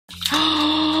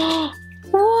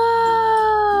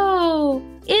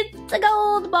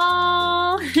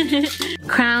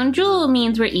Crown Jewel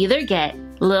means we're either get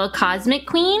Little Cosmic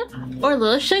Queen or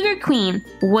Little Sugar Queen.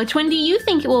 Which one do you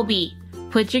think it will be?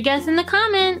 Put your guess in the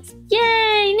comments.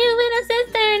 Yay! New little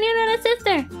sister! New little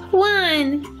sister!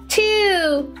 1,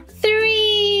 2,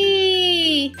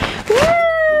 3!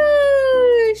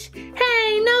 Whoosh!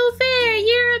 Hey, no fair!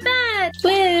 You're a bat!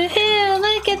 Woohoo!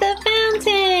 Look at the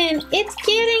fountain! It's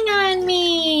getting on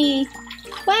me!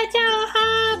 Watch out,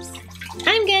 Hops!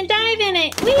 I'm gonna dive in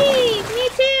it! Whee! Me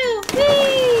too!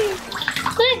 Whee!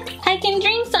 Look! I can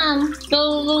drink some!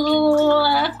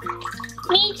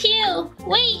 Me too!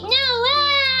 Wait, no!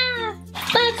 Ah!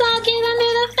 Let's all get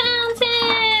under the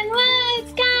fountain! Whoa,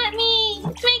 it's got me!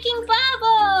 It's making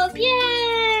bubbles!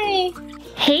 Yay!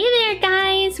 Hey there,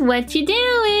 guys! What you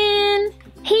doing?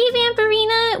 Hey,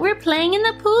 Vampirina! We're playing in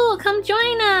the pool! Come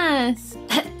join us!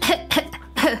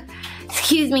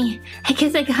 Excuse me. I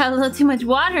guess I got a little too much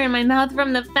water in my mouth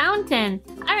from the fountain.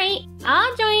 Alright,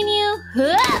 I'll join you.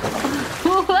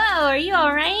 Whoa, are you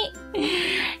alright?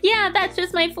 Yeah, that's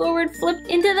just my forward flip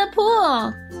into the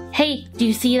pool. Hey, do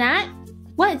you see that?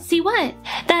 What? See what?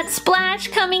 That splash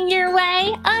coming your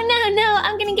way? Oh, no,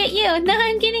 I'm gonna get you. No,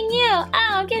 I'm getting you. Oh,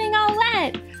 I'm getting all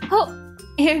wet. Oh,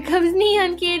 here comes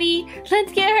Neon Kitty.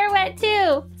 Let's get her wet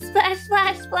too. Splash,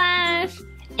 splash, splash.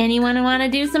 Anyone wanna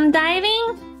do some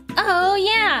diving? Oh,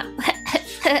 yeah.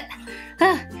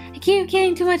 I keep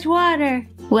getting too much water.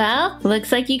 Well,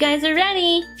 looks like you guys are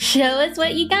ready. Show us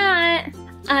what you got.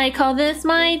 I call this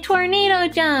my tornado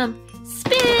jump.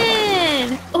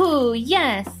 Spin! Oh,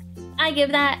 yes. I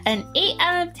give that an 8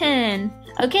 out of 10.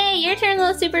 Okay, your turn,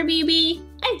 little Super BB.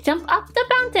 I jump off the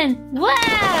fountain.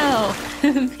 Wow!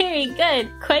 Very good.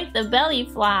 Quite the belly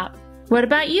flop. What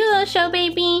about you, little show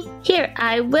baby? Here,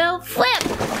 I will flip.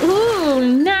 Ooh,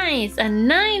 nice. A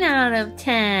 9 out of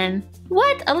 10.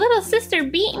 What? A little sister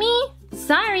beat me?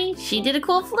 Sorry, she did a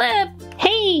cool flip.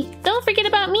 Hey, don't forget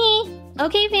about me.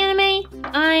 Okay, Fanime,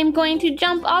 I'm going to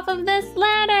jump off of this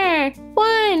ladder.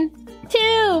 1,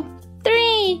 2,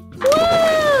 3.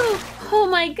 Woo! Oh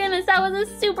my goodness, that was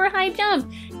a super high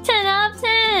jump. 10 out of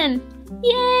 10.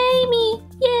 Yay me,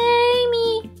 yay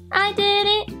me. I did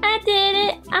it, I did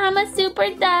it. I'm a super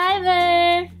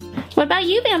diver. What about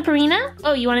you, Vampirina?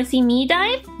 Oh, you want to see me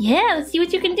dive? Yeah, let's see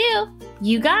what you can do.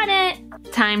 You got it.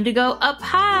 Time to go up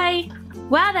high.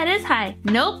 Wow, that is high.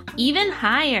 Nope, even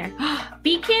higher.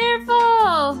 Be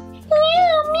careful.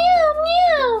 Meow, meow,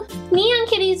 meow. Neon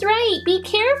Kitty's right. Be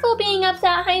careful being up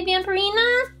that high,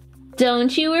 Vampirina.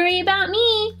 Don't you worry about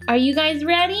me. Are you guys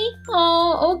ready?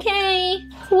 Oh, okay.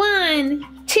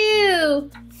 1, 2,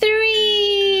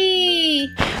 3.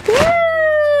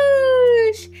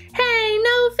 Whoosh! Hey,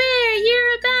 no fair.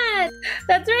 You're a bat.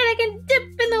 That's right. I can dip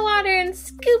in the water and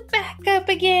scoop back up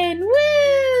again.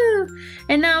 Woo!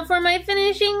 And now for my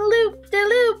finishing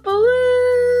loop-de-loop.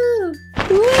 Woo!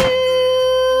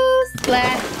 Woo!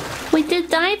 Splat. We did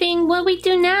diving. What do we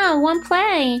do now? One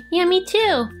play. Yeah, me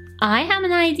too. I have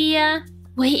an idea.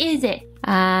 What is it?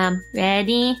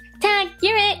 Ready? Tag,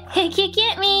 you're it. Hey, can't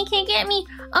get me. Can't get me.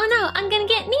 Oh no, I'm gonna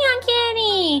get Neon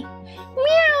Kitty.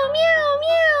 Meow, meow,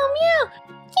 meow, meow.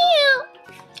 Meow.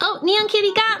 Oh, Neon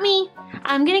Kitty got me.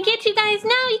 I'm gonna get you guys.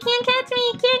 No, you can't catch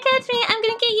me. Can't catch me. I'm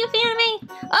gonna get you, Fanime.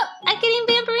 Oh, I'm getting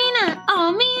Vampirina.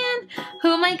 Oh, man. Who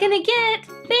am I gonna get?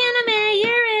 Fanime,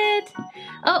 you're it.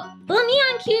 Oh, little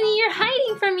Neon Cutie, you're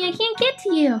hiding from me. I can't get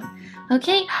to you.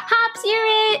 Okay, Hops, you're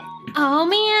it. Oh,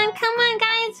 man. Come on,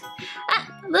 guys.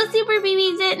 Little Super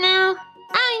BB's it now.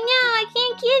 Oh, no, I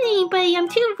can't get anybody. I'm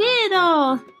too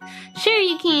little. Sure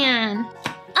you can.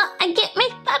 Oh, I get my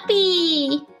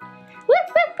puppy. Woo,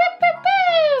 woo, woo,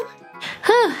 woo,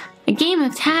 woo. A game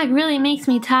of tag really makes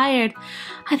me tired.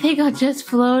 I think I'll just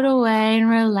float away and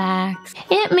relax.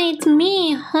 It makes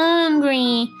me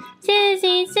hungry.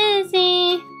 Sissy,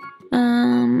 sissy.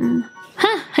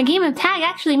 A game of tag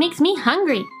actually makes me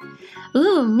hungry.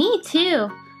 Ooh, me too.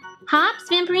 Hops,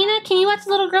 Vampirina, can you watch the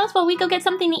little girls while we go get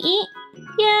something to eat?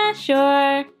 Yeah,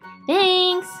 sure.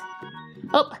 Thanks.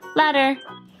 Oh, ladder.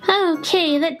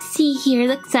 Okay, let's see here.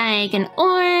 Looks like an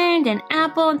orange, an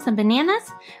apple, and some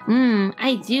bananas.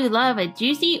 I do love a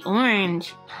juicy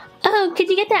orange. Oh, could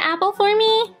you get the apple for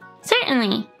me?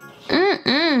 Certainly.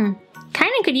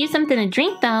 Kinda could use something to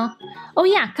drink though. Oh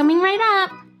yeah, coming right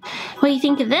up. What do you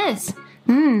think of this?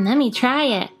 Let me try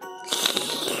it.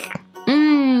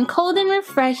 Cold and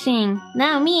refreshing.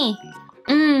 Now me.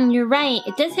 You're right.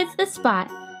 It just hits the spot.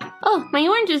 Oh, my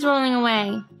orange is rolling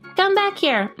away. Come back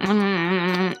here.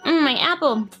 My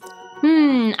apple.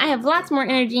 I have lots more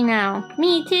energy now.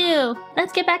 Me too.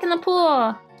 Let's get back in the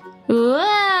pool.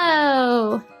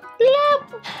 Whoa!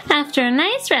 Loop! After a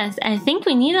nice rest, I think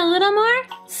we need a little more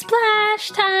splash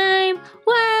time.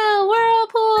 Whoa,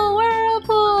 whirlpool,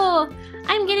 whirlpool.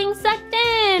 I'm getting sucked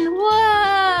in.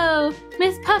 Whoa,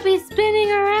 Miss Puppy's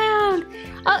spinning around.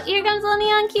 Oh, here comes little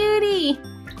neon cutie.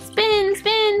 Spin,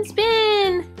 spin,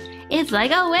 spin. It's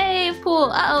like a wave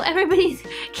pool. Uh-oh, everybody's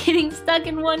getting stuck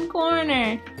in one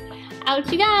corner.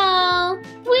 Out you go.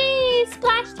 Whee,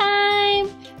 splash time.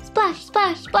 Splash,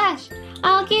 splash, splash.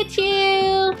 I'll get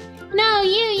you. No,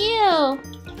 you.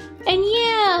 And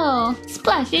you.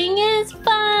 Splashing is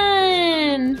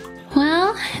fun.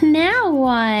 Well, now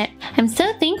what? I'm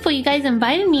so thankful you guys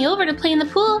invited me over to play in the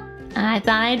pool. I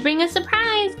thought I'd bring a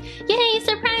surprise. Yay,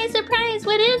 surprise, surprise.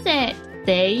 What is it?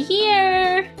 Stay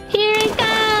here. Here it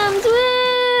comes.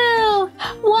 Woo!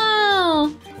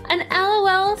 Whoa! An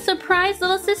L.O.L. Surprise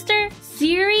Little Sister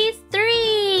Series 3.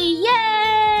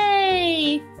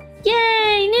 Yay!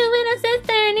 Yay! New little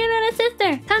sister, new little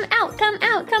sister. Come out, come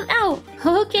out, come out.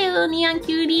 Okay, little neon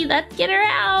cutie, let's get her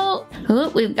out.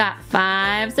 Oh, we've got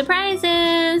 5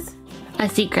 surprises. A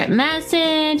secret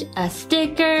message, a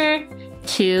sticker,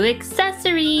 2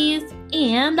 accessories,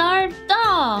 and our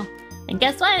doll. And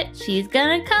guess what? She's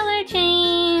gonna color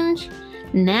change.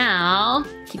 Now,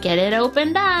 to get it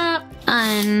opened up,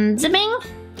 unzipping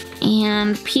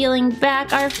and peeling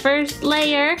back our first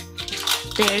layer.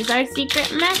 There's our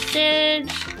secret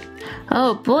message.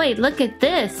 Oh boy, look at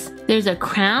this. There's a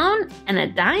crown and a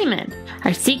diamond.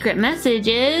 Our secret message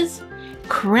is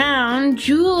Crown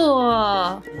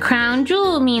Jewel. Crown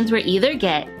Jewel means we're either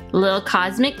get Little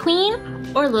Cosmic Queen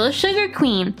or Little Sugar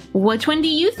Queen. Which one do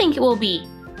you think it will be?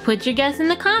 Put your guess in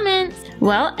the comments.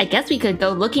 Well, I guess we could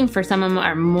go looking for some of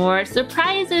our more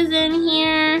surprises in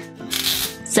here.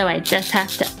 So I just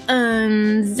have to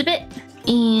unzip it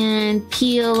and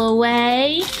peel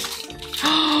away.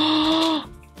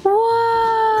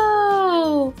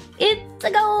 Whoa! It's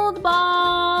a gold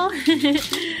ball!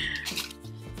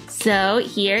 So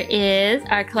here is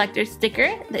our collector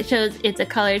sticker that shows it's a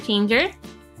color changer.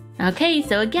 Okay,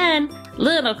 so again,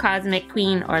 Little Cosmic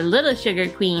Queen or Little Sugar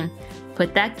Queen.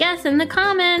 Put that guess in the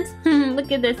comments.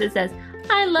 Look at this, it says,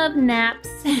 I love naps.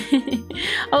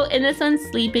 Oh, and this one's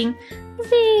sleeping.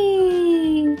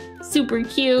 See? Super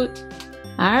cute.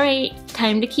 All right,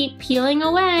 time to keep peeling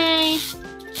away.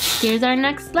 Here's our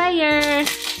next layer.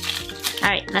 All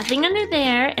right, nothing under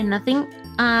there and nothing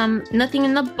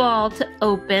in the ball to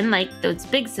open like those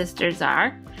big sisters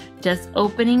are. Just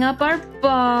opening up our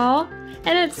ball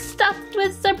and it's stuffed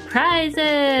with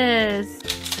surprises.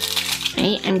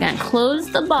 Right, I'm gonna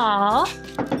close the ball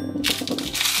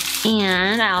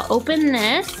and I'll open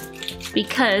this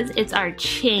because it's our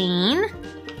chain.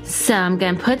 So I'm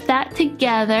gonna put that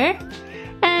together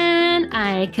and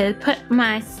I could put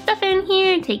my stuff in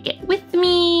here and take it with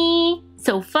me.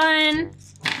 So fun.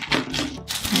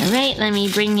 All right, let me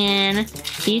bring in,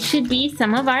 these should be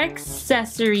some of our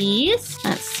accessories.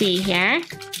 Let's see here.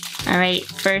 All right,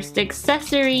 first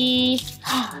accessory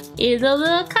is a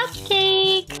little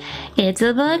cupcake. It's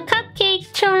a little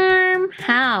cupcake charm.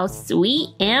 How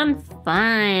sweet and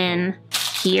fun.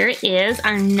 Here is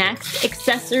our next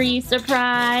accessory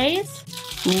surprise.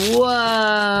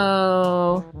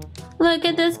 Whoa. Look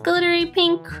at this glittery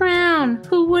pink crown.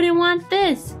 Who wouldn't want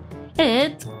this?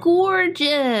 It's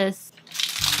gorgeous.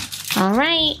 All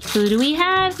right, who do we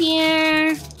have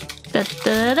here?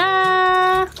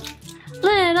 Da-da-da!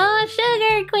 Little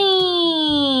Sugar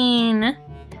Queen!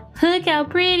 Look how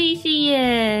pretty she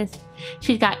is.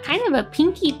 She's got kind of a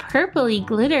pinky purpley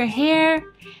glitter hair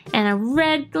and a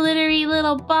red glittery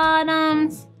little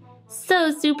bottoms.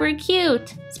 So super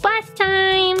cute. Splash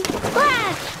time!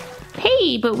 Splash!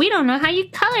 Hey, but we don't know how you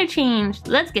color change.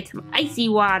 Let's get some icy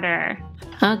water.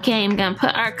 Okay, I'm gonna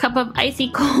put our cup of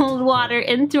icy cold water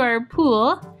into our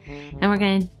pool. And we're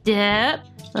gonna dip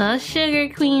Little Sugar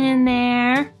Queen in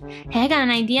there. Hey, I got an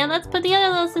idea. Let's put the other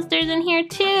little sisters in here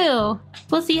too.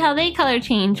 We'll see how they color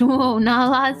change. Whoa, not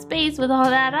a lot of space with all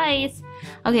that ice.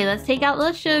 Okay, let's take out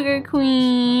Little Sugar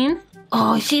Queen.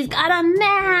 Oh, she's got a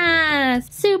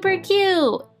mask. Super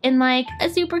cute. In like a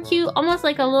super cute, almost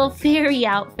like a little fairy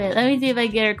outfit. Let me see if I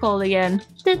get her cold again.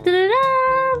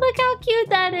 Da-da-da-da! Look how cute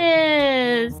that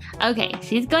is. Okay,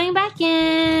 she's going back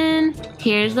in.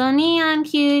 Here's little neon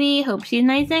cutie. Hope she's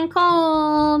nice and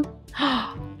cold.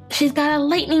 She's got a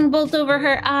lightning bolt over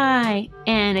her eye.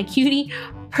 And a cutie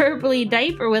purpley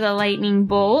diaper with a lightning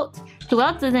bolt. Who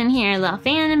else is in here? Little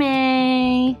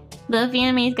Fanime. Little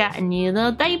Fanime's got a new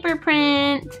little diaper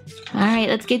print. Alright,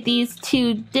 let's get these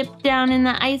two dipped down in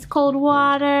the ice cold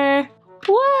water.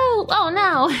 Whoa! Oh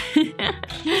no!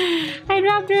 I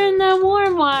dropped her in the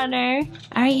warm water.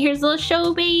 Alright, here's little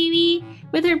Show Baby.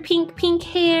 with her pink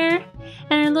hair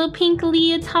and her little pink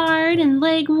leotard and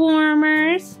leg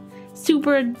warmers.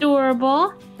 Super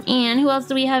adorable. And who else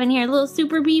do we have in here? Little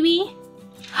Super BB.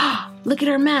 Look at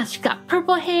her mask. She's got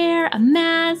purple hair, a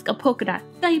mask, a polka dot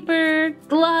diaper,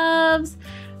 gloves.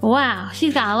 Wow,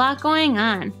 she's got a lot going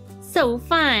on. So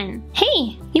fun.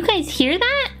 Hey, you guys hear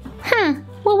that?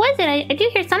 What was it? I do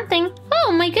hear something.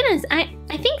 Oh my goodness, I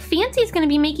think Fancy's gonna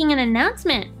be making an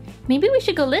announcement. Maybe we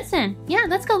should go listen. Yeah,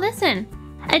 let's go listen.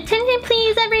 Attention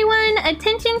please, everyone.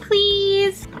 Attention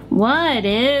please. What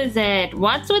is it?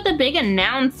 What's with the big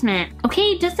announcement?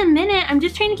 Okay, just a minute. I'm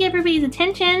just trying to get everybody's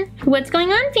attention. What's going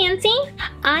on, Fancy?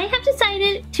 I have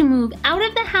decided to move out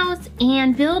of the house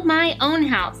and build my own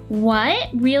house. What?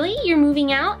 Really? You're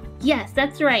moving out? Yes,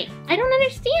 that's right. I don't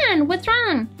understand. What's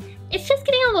wrong? It's just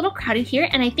getting a little crowded here,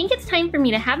 and I think it's time for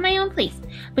me to have my own place.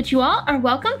 But you all are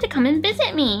welcome to come and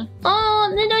visit me.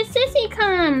 Oh, then no Sissy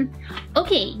come.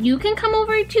 Okay, you can come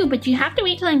over too, but you have to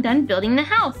wait till I'm done building the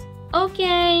house.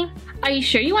 Okay. Are you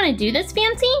sure you want to do this,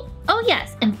 Fancy? Oh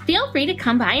yes, and feel free to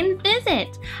come by and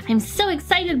visit. I'm so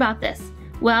excited about this.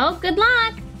 Well, good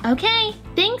luck. Okay,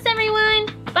 thanks everyone.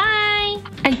 Bye.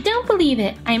 I don't believe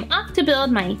it. I'm off to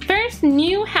build my first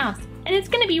new house. And it's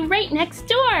gonna be right next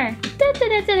door.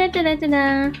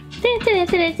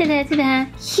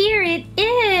 Here it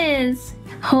is.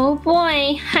 Oh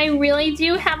boy, I really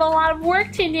do have a lot of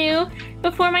work to do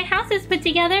before my house is put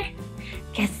together.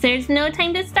 Guess there's no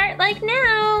time to start like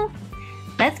now.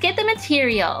 Let's get the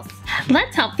materials.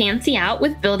 Let's help Fancy out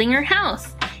with building her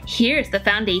house. Here's the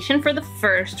foundation for the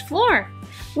first floor.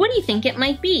 What do you think it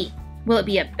might be? Will it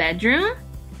be a bedroom,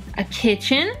 a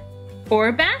kitchen, or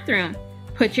a bathroom?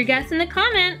 Put your guess in the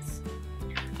comments.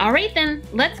 All right then,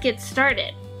 let's get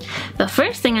started. The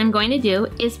first thing I'm going to do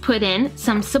is put in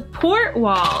some support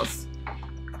walls.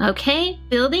 Okay,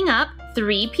 building up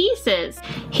 3 pieces.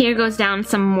 Here goes down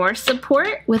some more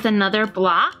support with another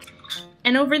block.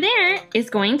 And over there is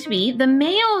going to be the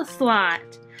mail slot.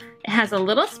 It has a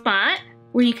little spot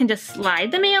where you can just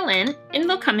slide the mail in and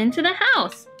it'll come into the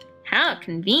house. How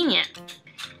convenient.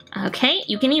 Okay,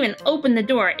 you can even open the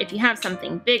door if you have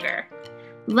something bigger.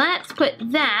 Let's put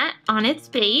that on its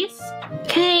base.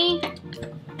 Okay,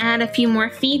 add a few more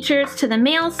features to the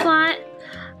mail slot.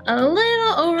 A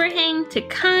little overhang to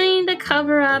kind of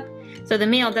cover up so the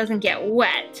mail doesn't get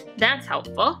wet. That's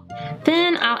helpful.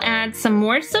 Then I'll add some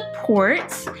more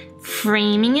supports,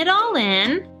 framing it all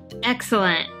in.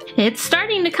 Excellent. It's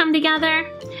starting to come together.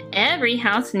 Every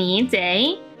house needs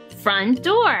a front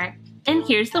door. And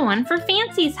here's the one for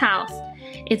Fancy's house.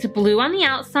 It's blue on the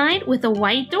outside with a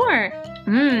white door.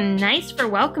 Nice for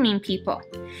welcoming people.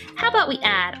 How about we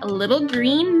add a little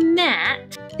green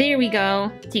mat? There we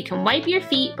go, so you can wipe your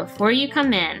feet before you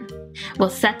come in.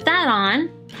 We'll set that on.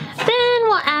 Then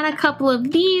we'll add a couple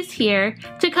of these here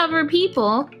to cover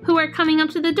people who are coming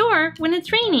up to the door when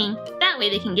it's raining. That way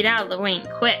they can get out of the rain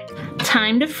quick.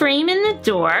 Time to frame in the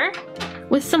door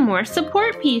with some more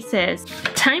support pieces.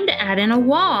 Time to add in a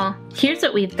wall. Here's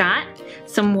what we've got.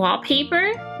 Some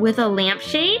wallpaper with a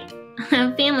lampshade,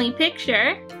 a family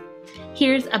picture.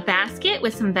 Here's a basket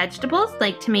with some vegetables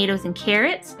like tomatoes and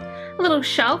carrots, a little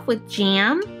shelf with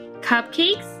jam,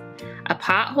 cupcakes, a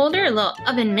pot holder, a little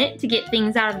oven mitt to get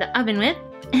things out of the oven with,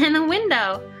 and a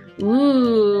window.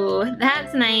 Ooh,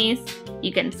 that's nice.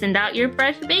 You can send out your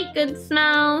fresh baked goods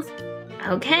smells.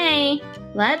 Okay,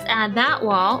 let's add that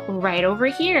wall right over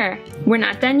here. We're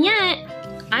not done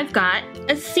yet. I've got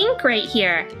a sink right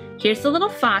here. Here's the little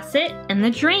faucet and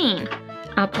the drain.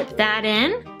 I'll put that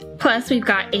in. Plus we've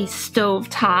got a stove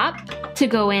top to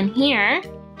go in here.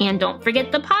 And don't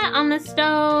forget the pot on the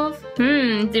stove.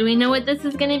 Do we know what this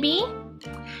is gonna be?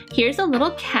 Here's a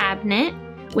little cabinet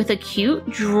with a cute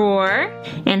drawer.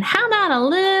 And how about a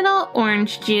little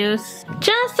orange juice?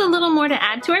 Just a little more to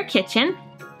add to our kitchen.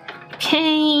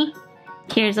 Okay,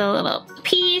 here's a little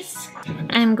piece.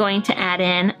 I'm going to add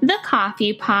in the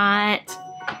coffee pot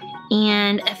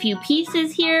and a few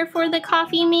pieces here for the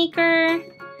coffee maker.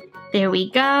 There we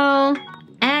go.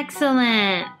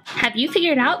 Excellent. Have you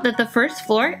figured out that the first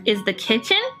floor is the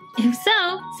kitchen? If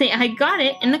so, say I got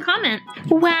it in the comments.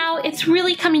 Wow, it's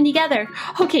really coming together.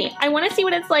 Okay, I want to see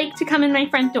what it's like to come in my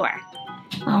front door.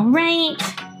 All right,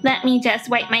 let me just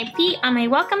wipe my feet on my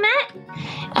welcome mat.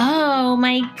 Oh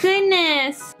my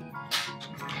goodness.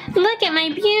 Look at my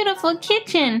beautiful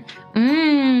kitchen.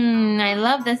 I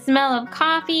love the smell of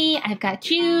coffee. I've got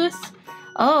juice.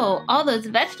 Oh, all those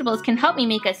vegetables can help me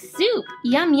make a soup.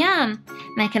 Yum, yum.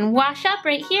 And I can wash up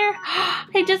right here.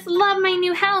 I just love my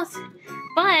new house.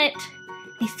 But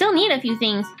I still need a few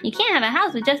things. You can't have a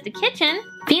house with just a kitchen.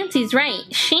 Fancy's right.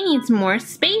 She needs more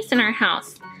space in her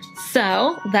house.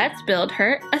 So let's build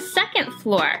her a second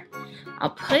floor.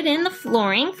 I'll put in the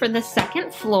flooring for the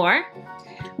second floor.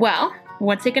 Well,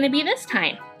 what's it gonna be this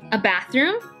time? A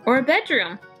bathroom or a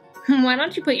bedroom? Why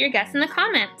don't you put your guess in the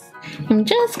comments? I'm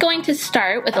just going to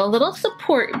start with a little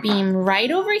support beam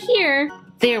right over here.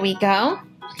 There we go.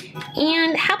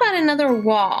 And how about another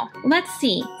wall? Let's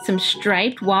see, some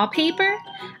striped wallpaper,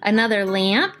 another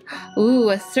lamp, ooh,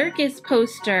 a circus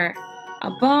poster, a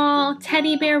ball,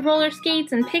 teddy bear roller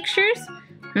skates, and pictures.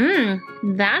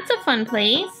 That's a fun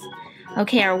place.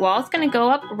 Okay, our wall's gonna go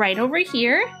up right over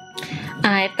here.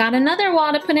 I've got another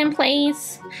wall to put in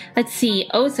place. Let's see,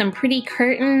 oh, some pretty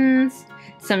curtains.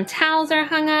 Some towels are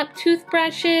hung up,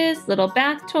 toothbrushes, little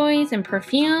bath toys, and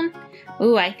perfume.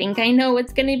 Ooh, I think I know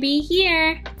what's gonna be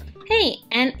here. Hey,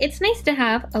 and it's nice to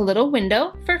have a little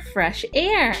window for fresh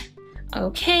air.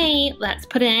 Okay, let's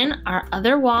put in our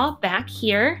other wall back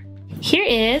here. Here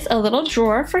is a little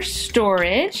drawer for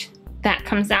storage. That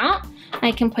comes out.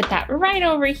 I can put that right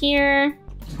over here.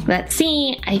 Let's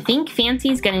see, I think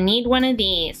Fancy's gonna need one of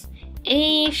these.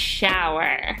 A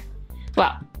shower.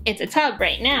 Well, it's a tub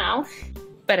right now,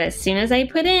 but as soon as I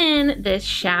put in this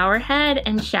shower head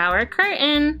and shower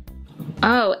curtain,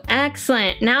 oh,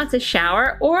 excellent. Now it's a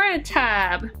shower or a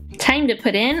tub. Time to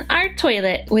put in our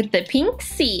toilet with the pink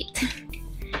seat.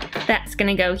 That's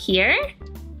gonna go here.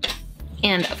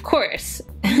 And of course,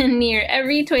 near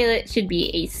every toilet should be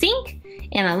a sink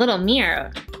and a little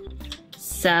mirror.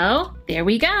 So, there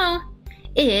we go.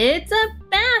 It's a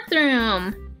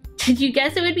bathroom. Did you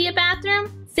guess it would be a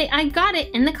bathroom? Say, I got it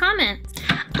in the comments.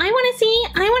 I wanna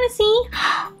see.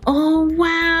 Oh,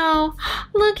 wow.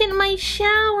 Look at my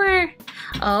shower.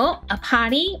 Oh, a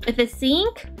potty with a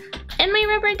sink and my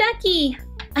rubber ducky.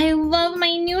 I love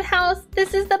my new house.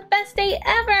 This is the best day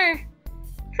ever.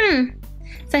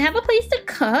 So I have a place to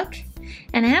cook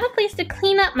and I have a place to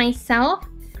clean up myself.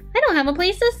 I don't have a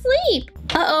place to sleep.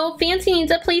 Uh-oh, Fancy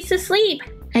needs a place to sleep.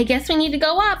 I guess we need to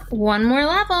go up one more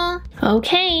level.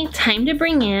 Okay, time to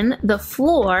bring in the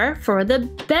floor for the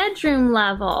bedroom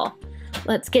level.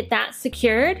 Let's get that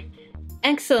secured.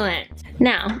 Excellent.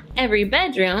 Now, every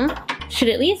bedroom should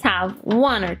at least have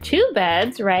 1 or 2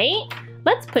 beds, right?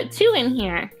 Let's put 2 in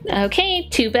here. Okay,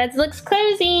 2 beds looks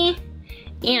cozy.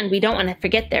 And we don't want to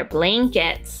forget their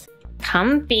blankets.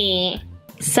 Comfy.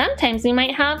 Sometimes we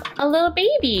might have a little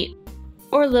baby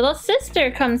or little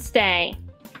sister come stay.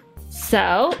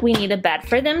 So we need a bed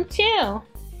for them too.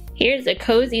 Here's a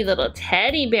cozy little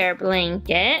teddy bear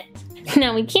blanket.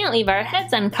 Now we can't leave our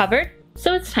heads uncovered,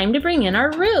 so it's time to bring in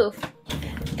our roof.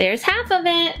 There's half of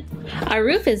it. Our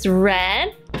roof is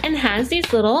red and has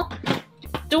these little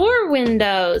door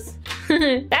windows.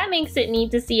 That makes it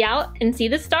neat to see out and see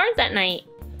the stars at night.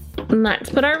 Let's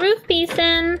put our roof piece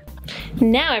in.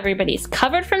 Now everybody's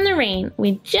covered from the rain.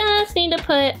 We just need to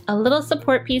put a little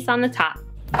support piece on the top.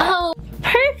 Oh,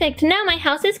 perfect. Now my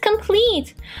house is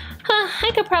complete.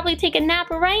 I could probably take a nap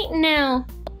right now.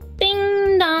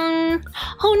 Ding dong.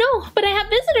 Oh no, but I have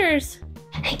visitors.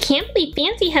 I can't believe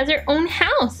Fancy has her own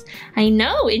house. I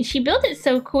know, and she built it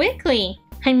so quickly.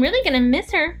 I'm really gonna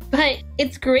miss her, but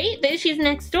it's great that she's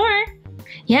next door.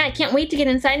 Yeah, I can't wait to get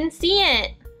inside and see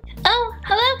it. Oh,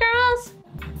 hello girls.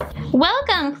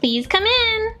 Welcome, please come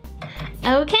in.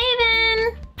 Okay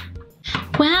then.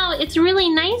 Wow, it's really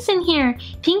nice in here.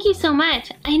 Thank you so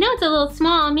much. I know it's a little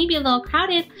small, maybe a little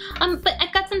crowded, but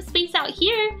I've got some space out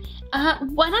here.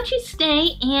 Why don't you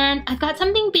stay, and I've got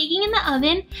something baking in the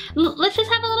oven. Let's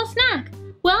just have a little snack.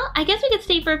 Well, I guess we could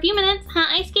stay for a few minutes, huh,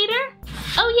 Ice Skater?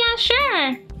 Oh yeah, sure.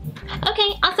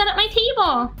 Okay, I'll set up my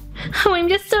table. Oh, I'm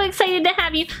just so excited to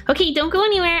have you. Okay, don't go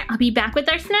anywhere. I'll be back with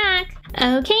our snack.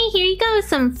 Okay, here you go,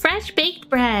 some fresh baked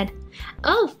bread.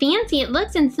 Oh, fancy, it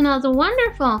looks and smells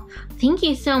wonderful. Thank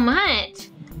you so much.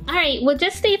 All right, we'll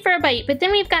just stay for a bite, but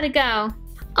then we've got to go.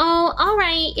 Oh, all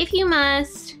right, if you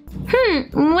must.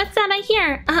 What's that I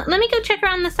hear? Let me go check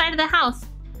around the side of the house.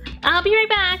 I'll be right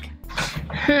back.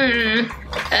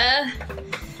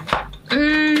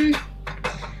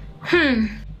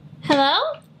 Hello?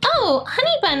 Oh,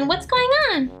 Honey Bun, what's going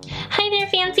on? Hi there,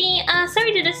 Fancy.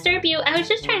 Sorry to disturb you. I was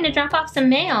just trying to drop off some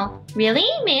mail. Really?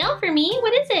 Mail for me?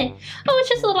 What is it? Oh, it's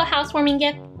just a little housewarming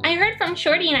gift. I heard from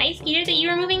Shorty and Ice Skater that you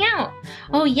were moving out.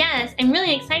 Oh, yes. I'm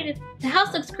really excited. The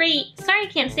house looks great. Sorry I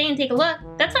can't stay and take a look.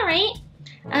 That's all right.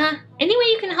 Any way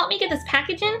you can help me get this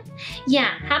package in?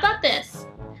 Yeah, how about this?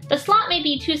 The slot may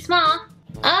be too small.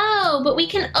 Oh, but we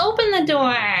can open the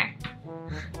door.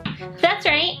 That's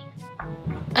right.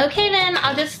 Okay then,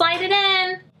 I'll just slide it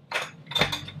in.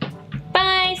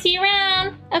 Bye, see you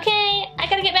around. Okay, I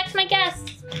gotta get back to my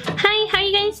guests. Hi, how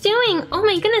you guys doing? Oh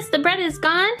my goodness, the bread is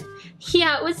gone?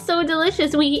 Yeah, it was so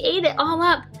delicious. We ate it all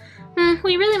up.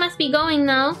 We really must be going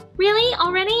though. Really?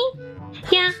 Already?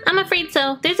 Yeah, I'm afraid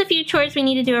so. There's a few chores we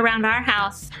need to do around our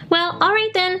house. Well,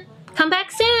 alright then. Come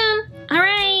back soon.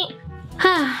 Alright.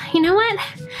 You know what?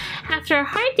 After a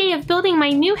hard day of building my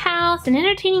new house and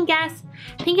entertaining guests,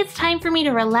 I think it's time for me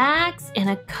to relax in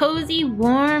a cozy,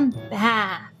 warm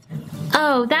bath.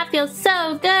 Oh, that feels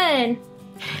so good.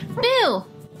 Boo!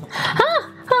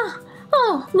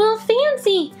 Oh, little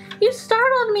Fancy, you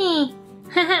startled me.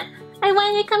 I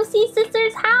wanted to come see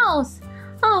Sister's house.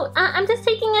 Oh, I'm just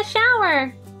taking a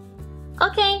shower.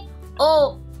 Okay.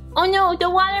 Oh no, the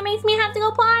water makes me have to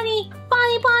go potty.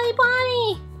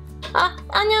 Potty. Oh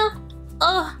no.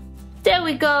 Oh, there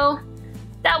we go.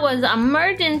 That was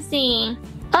emergency.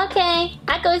 Okay,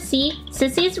 I go see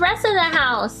Sissy's rest of the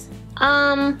house.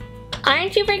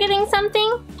 Aren't you forgetting something?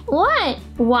 What?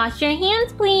 Wash your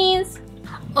hands, please.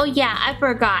 Oh yeah, I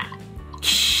forgot.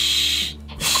 Shh.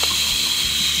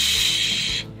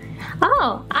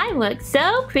 Oh, I look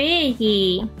so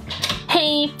pretty.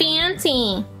 Hey,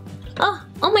 Fancy. Oh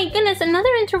my goodness,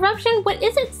 another interruption? What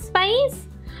is it, Spice?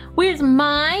 Where's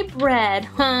my bread,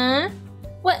 huh?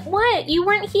 What? You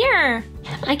weren't here.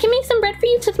 I can make some bread for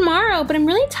you tomorrow, but I'm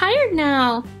really tired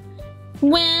now.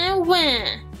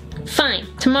 When? Fine,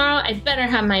 tomorrow I better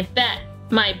have my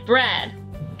bread.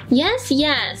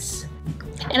 Yes.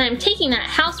 And I'm taking that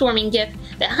housewarming gift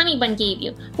that Honey Bun gave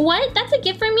you. What? That's a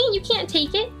gift for me? You can't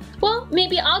take it? Well,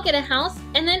 maybe I'll get a house,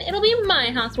 and then it'll be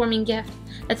my housewarming gift.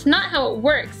 That's not how it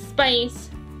works, Spice.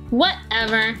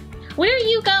 Whatever. Where are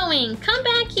you going? Come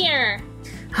back here.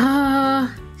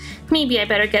 Maybe I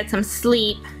better get some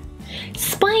sleep.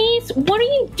 Spice, what are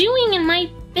you doing in my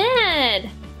bed?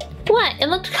 What? It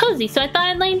looked cozy, so I thought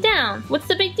I'd lay down. What's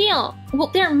the big deal? Well,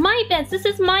 they're my beds. This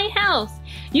is my house.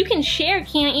 You can share,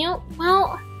 can't you?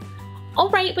 Well,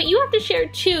 alright, but you have to share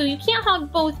too. You can't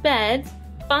hog both beds.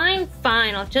 Fine.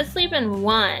 I'll just sleep in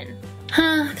one.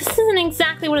 This isn't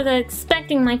exactly what I was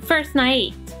expecting my first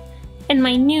night in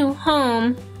my new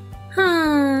home.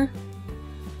 I'm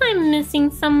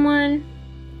missing someone.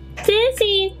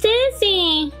 Dizzy!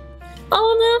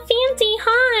 Oh, little Fancy,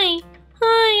 hi!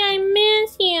 Hi, I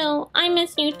miss you. I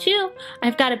miss you too.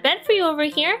 I've got a bed for you over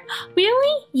here.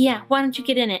 Really? Yeah, why don't you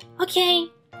get in it? Okay.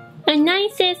 Good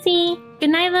night, Sissy.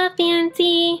 Good night, little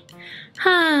Fancy.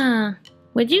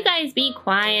 Would you guys be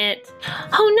quiet?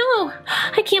 Oh no,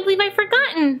 I can't believe I've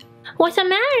forgotten. What's the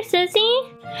matter,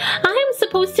 Sissy? I'm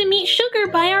supposed to meet Sugar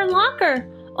by our locker.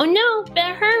 Oh no,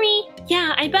 better hurry.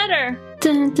 Yeah, I better.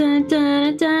 Dun dun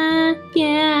dun dun,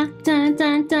 yeah. Dun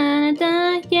dun dun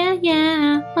dun,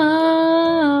 yeah.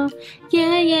 Oh,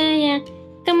 yeah.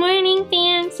 Good morning,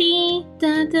 Fancy.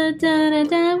 Dun dun dun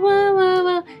dun,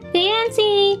 whoa.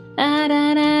 Fancy. Da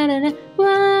da da da,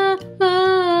 whoa.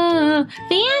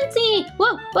 Fancy.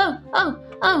 Whoa.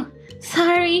 Oh.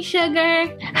 Sorry,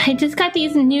 Sugar. I just got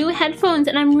these new headphones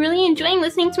and I'm really enjoying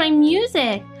listening to my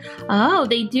music. Oh,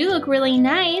 they do look really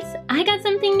nice. I got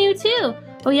something new too.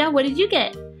 Oh yeah, what did you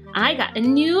get? I got a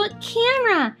new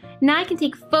camera. Now I can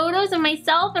take photos of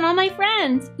myself and all my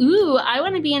friends. Ooh, I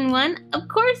want to be in one. Of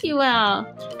course you will.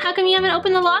 How come you haven't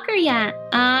opened the locker yet?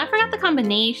 I forgot the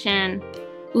combination.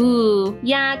 Ooh,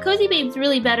 yeah, Cozy Babe's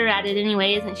really better at it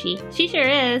anyway, isn't she? She sure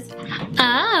is.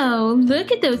 Oh, look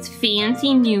at those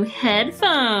fancy new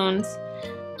headphones.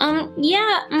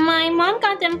 Yeah, my mom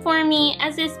got them for me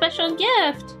as a special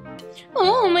gift.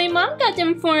 Oh, my mom got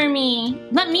them for me.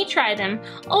 Let me try them.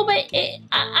 Oh, but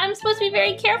I'm supposed to be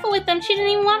very careful with them. She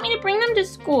didn't even want me to bring them to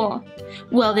school.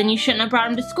 Well, then you shouldn't have brought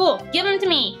them to school. Give them to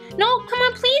me. No, come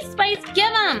on, please, Spice,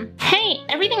 give them. Hey,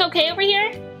 everything okay over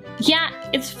here? Yeah,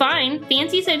 it's fine.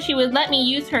 Fancy said she would let me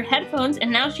use her headphones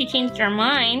and now she changed her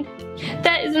mind.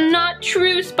 That is not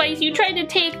true, Spice. You tried to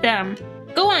take them.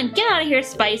 Go on, get out of here,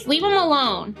 Spice. Leave them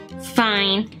alone.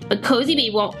 Fine, but Cozy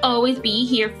Babe won't always be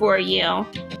here for you.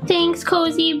 Thanks,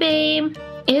 Cozy Babe.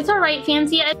 It's alright,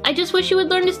 Fancy. I just wish you would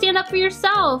learn to stand up for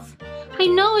yourself. I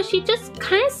know, she's just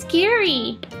kind of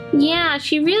scary. Yeah,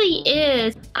 she really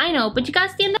is. I know, but you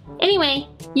gotta stand up. Anyway,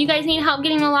 you guys need help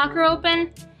getting the locker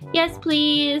open? Yes,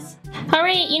 please.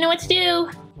 Alright, you know what to do.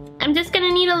 I'm just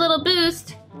gonna need a little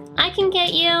boost. I can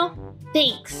get you.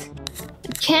 Thanks.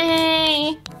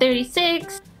 Okay,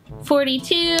 36,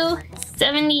 42,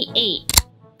 78.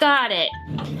 Got it.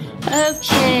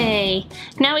 Okay,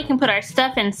 now we can put our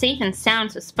stuff in safe and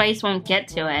sound so Spice won't get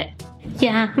to it.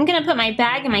 Yeah, I'm gonna put my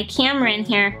bag and my camera in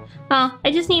here. Oh,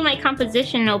 I just need my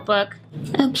composition notebook.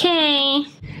 Okay.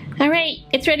 Alright,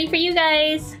 it's ready for you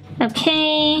guys.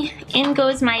 Okay, in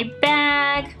goes my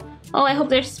bag. Oh, I hope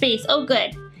there's space. Oh,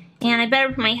 good. And I better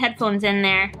put my headphones in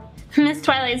there. Miss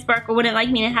Twilight Sparkle wouldn't like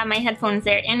me to have my headphones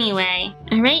there anyway.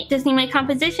 Alright, just need my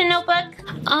composition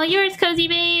notebook. All yours, Cozy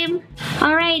Babe.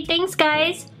 All right, thanks,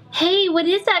 guys. Hey, what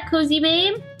is that, Cozy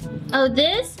Babe? Oh,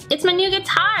 this? It's my new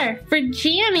guitar for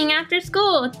jamming after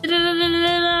school.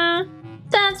 Da-da-da-da-da-da.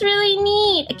 That's really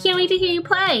neat. I can't wait to hear you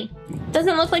play.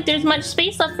 Doesn't look like there's much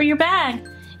space left for your bag.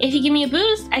 If you give me a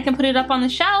boost, I can put it up on the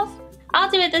shelf. I'll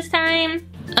do it this time.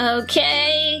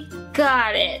 Okay,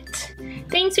 got it.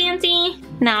 Thanks, Fancy.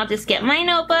 Now I'll just get my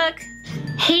notebook.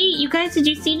 Hey, you guys, did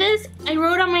you see this? I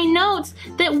wrote on my notes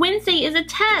that Wednesday is a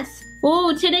test.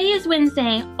 Whoa, today is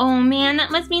Wednesday. Oh man,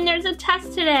 that must mean there's a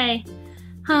test today.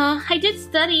 I did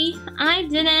study. I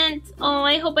didn't. Oh,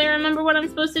 I hope I remember what I'm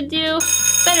supposed to do.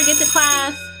 Better get to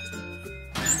class.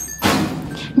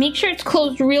 Make sure it's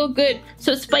closed real good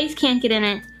so Spice can't get in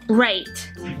it.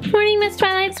 Right. Morning, Miss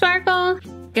Twilight Sparkle.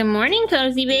 Good morning,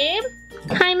 Cozy Babe.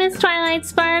 Hi, Miss Twilight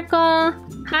Sparkle.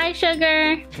 Hi,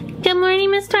 Sugar. Good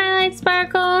morning, Miss Twilight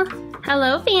Sparkle.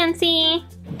 Hello, Fancy.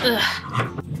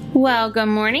 Ugh. Well, good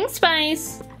morning,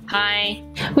 Spice. Hi.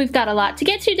 We've got a lot to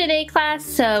get to today, class,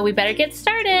 so we better get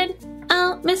started.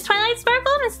 Oh, Miss Twilight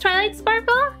Sparkle? Miss Twilight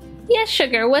Sparkle? Yes,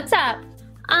 Sugar, what's up?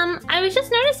 I was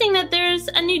just noticing that there's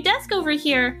a new desk over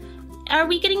here. Are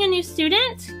we getting a new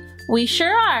student? We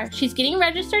sure are. She's getting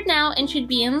registered now and should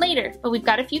be in later, but we've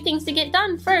got a few things to get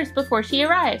done first before she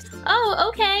arrives. Oh,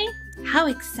 okay. How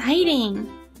exciting.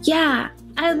 Yeah,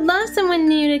 I'd love someone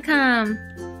new to come.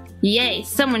 Yay,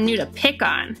 someone new to pick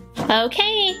on.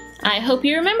 Okay, I hope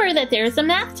you remember that there's a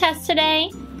math test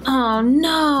today. Oh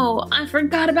no, I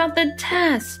forgot about the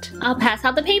test. I'll pass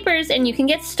out the papers and you can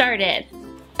get started.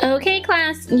 Okay,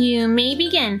 class, you may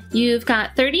begin. You've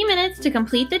got 30 minutes to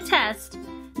complete the test,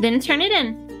 then turn it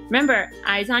in. Remember,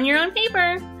 eyes on your own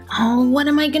paper. Oh, what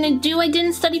am I gonna do? I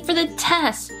didn't study for the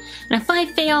test. And if I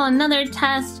fail another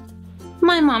test,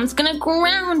 my mom's gonna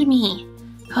ground me.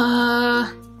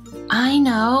 I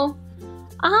know.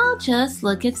 I'll just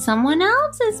look at someone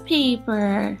else's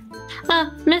paper.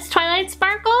 Miss Twilight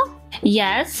Sparkle?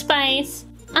 Yes, Spice.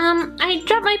 I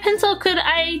dropped my pencil. Could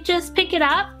I just pick it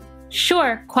up?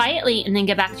 Sure, quietly, and then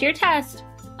get back to your test.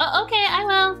 Oh, okay, I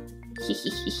will.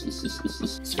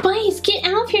 Spice, get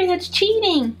out of here. That's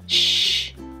cheating.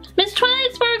 Shh. Miss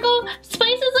Twilight Sparkle,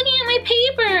 Spice is looking at my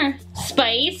paper.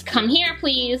 Spice, come here,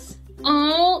 please.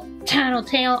 Oh,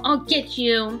 Tattletale, I'll get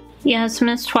you. Yes,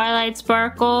 Miss Twilight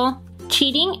Sparkle.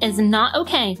 Cheating is not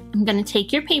okay. I'm gonna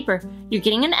take your paper. You're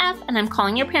getting an F and I'm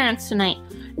calling your parents tonight.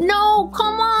 No,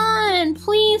 come on.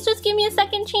 Please, just give me a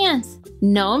second chance.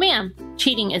 No, ma'am.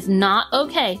 Cheating is not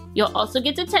okay. You'll also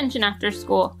get detention after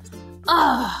school.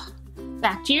 Ugh.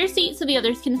 Back to your seat so the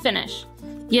others can finish.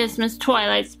 Yes, Miss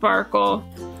Twilight Sparkle.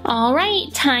 All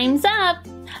right, time's up.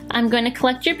 I'm going to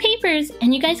collect your papers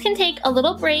and you guys can take a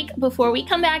little break before we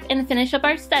come back and finish up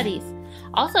our studies.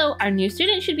 Also, our new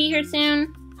student should be here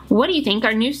soon. What do you think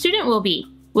our new student will be?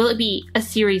 Will it be a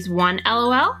Series 1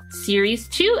 LOL, Series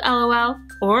 2 LOL,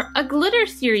 or a Glitter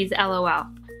Series LOL?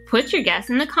 Put your guess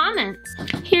in the comments.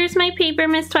 Here's my paper,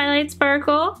 Miss Twilight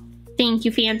Sparkle. Thank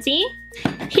you, Fancy.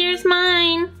 Here's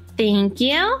mine. Thank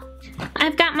you.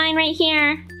 I've got mine right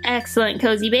here. Excellent,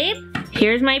 Cozy Babe.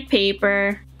 Here's my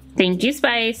paper. Thank you,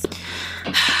 Spice.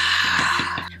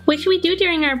 What should we do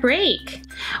during our break?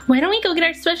 Why don't we go get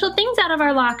our special things out of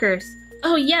our lockers?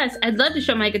 Oh yes, I'd love to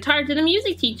show my guitar to the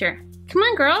music teacher. Come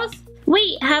on, girls.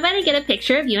 Wait, how about I get a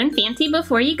picture of you and Fancy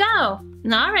before you go?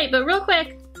 Alright, but real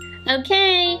quick.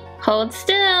 Okay, hold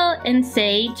still and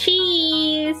say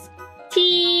cheese.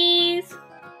 Cheese.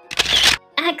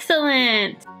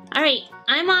 Excellent. Alright,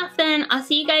 I'm off then. I'll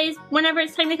see you guys whenever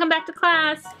it's time to come back to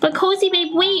class. But Cozy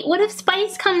Babe, wait, what if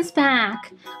Spice comes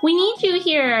back? We need you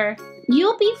here.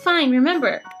 You'll be fine,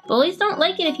 remember. Bullies don't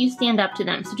like it if you stand up to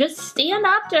them, so just stand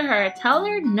up to her. Tell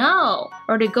her no,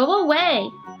 or to go away.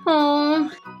 Oh,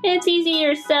 it's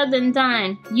easier said than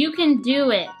done. You can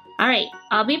do it. Alright,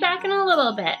 I'll be back in a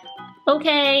little bit.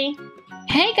 Okay.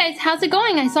 Hey guys, how's it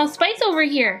going? I saw Spice over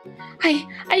here.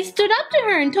 I stood up to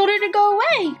her and told her to go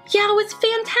away. Yeah, it was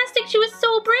fantastic. She was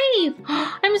so brave.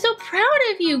 I'm so proud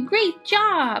of you. Great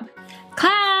job.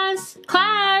 Class,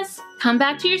 come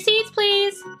back to your seats,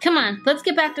 please. Come on, let's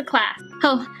get back to class.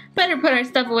 Oh, better put our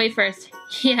stuff away first.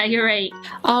 Yeah, you're right.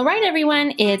 All right,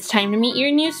 everyone, it's time to meet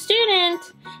your new student.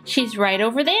 She's right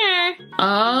over there.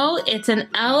 Oh, it's an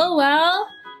L.O.L.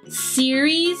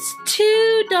 Series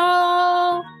 2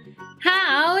 doll.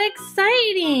 How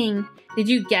exciting! Did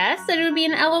you guess that it would be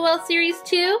an L.O.L. Series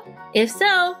 2? If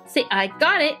so, say I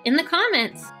got it in the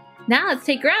comments. Now let's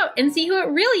take her out and see who it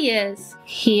really is.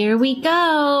 Here we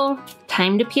go.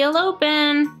 Time to peel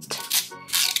open.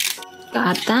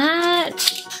 Got that.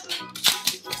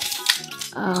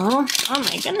 Oh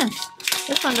my goodness.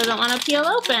 This one doesn't want to peel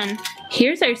open.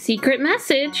 Here's our secret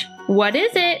message. What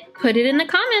is it? Put it in the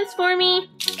comments for me.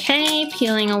 Okay,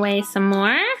 peeling away some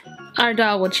more. Our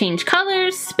doll will change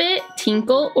colors, spit,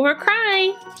 tinkle, or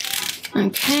cry.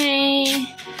 Okay,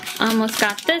 almost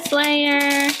got this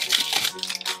layer.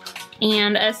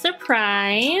 And a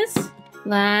surprise.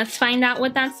 Let's find out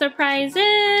what that surprise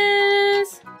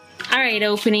is. All right,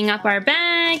 opening up our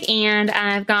bag, and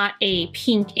I've got a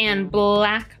pink and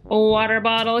black water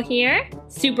bottle here.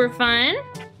 Super fun.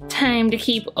 Time to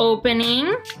keep opening.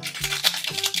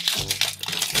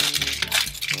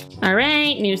 All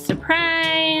right, new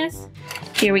surprise.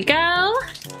 Here we go.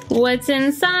 What's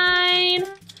inside?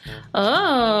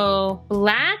 Oh,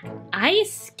 black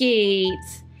ice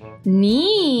skates.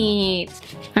 Neat.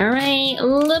 All right, a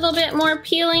little bit more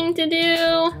peeling to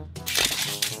do.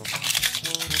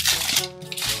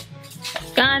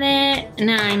 Got it.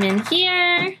 Now I'm in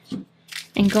here.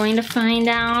 I'm going to find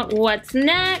out what's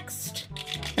next.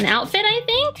 An outfit, I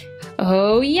think?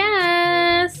 Oh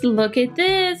yes, look at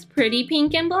this, pretty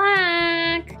pink and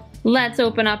black. Let's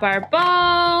open up our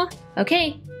ball.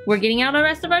 Okay, we're getting out the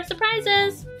rest of our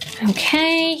surprises.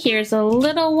 Okay, here's a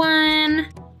little one.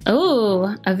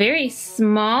 Oh, a very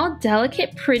small,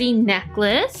 delicate, pretty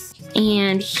necklace.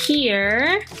 And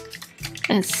here,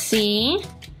 let's see.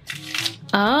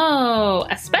 Oh,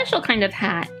 a special kind of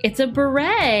hat. It's a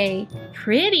beret.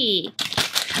 Pretty.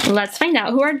 Let's find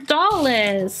out who our doll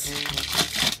is.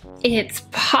 It's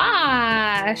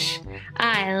Posh.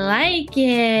 I like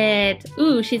it.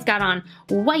 Ooh, she's got on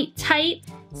white tight,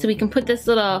 so we can put this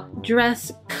little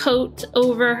dress coat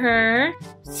over her.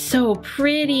 So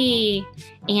pretty.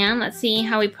 And let's see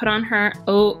how we put on her.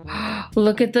 Oh,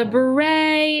 look at the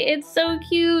beret. It's so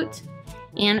cute.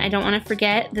 And I don't want to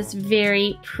forget this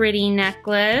very pretty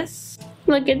necklace.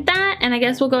 Look at that. And I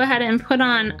guess we'll go ahead and put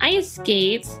on ice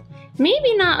skates.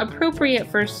 Maybe not appropriate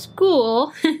for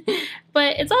school,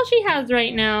 but it's all she has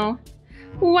right now.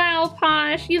 Wow,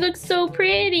 Posh, you look so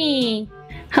pretty.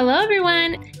 Hello,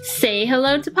 everyone. Say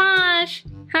hello to Posh.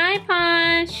 Hi,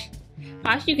 Posh.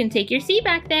 Posh, you can take your seat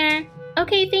back there.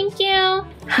 Okay, thank you.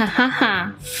 Ha ha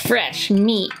ha, fresh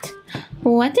meat.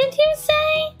 What did you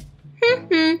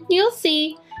say? You'll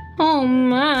see. Oh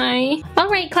my. All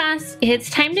right, class, it's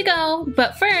time to go.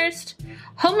 But first,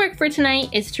 homework for tonight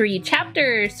is to read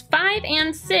chapters 5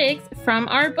 and 6 from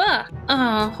our book.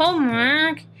 Oh,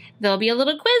 homework. There'll be a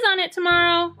little quiz on it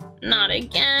tomorrow. Not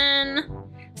again.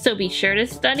 So be sure to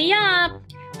study up.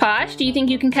 Posh, do you think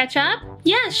you can catch up?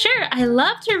 Yeah, sure. I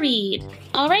love to read.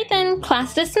 All right then,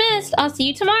 class dismissed. I'll see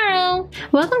you tomorrow.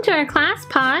 Welcome to our class,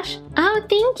 Posh. Oh,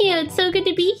 thank you. It's so good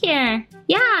to be here.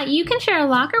 Yeah, you can share a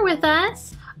locker with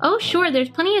us. Oh, sure. There's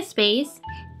plenty of space.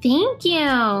 Thank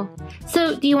you.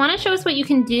 So, do you want to show us what you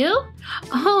can do?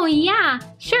 Oh, yeah.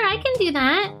 Sure, I can do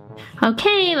that.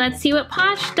 Okay, let's see what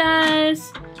Posh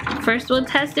does. First, we'll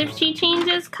test if she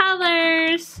changes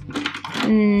colors.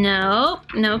 Nope,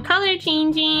 no color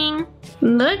changing.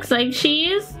 Looks like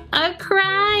she's a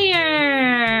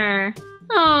crier.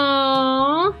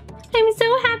 Oh, I'm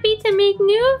so happy to make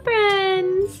new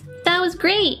friends. That was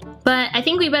great, but I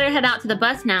think we better head out to the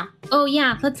bus now. Oh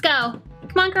yeah, let's go.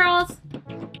 Come on, girls.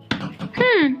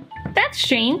 That's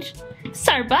strange. It's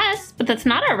our bus, but that's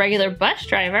not our regular bus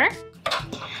driver.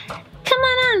 Come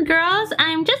on, girls.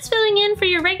 I'm just filling in for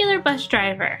your regular bus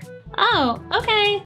driver. Oh, okay.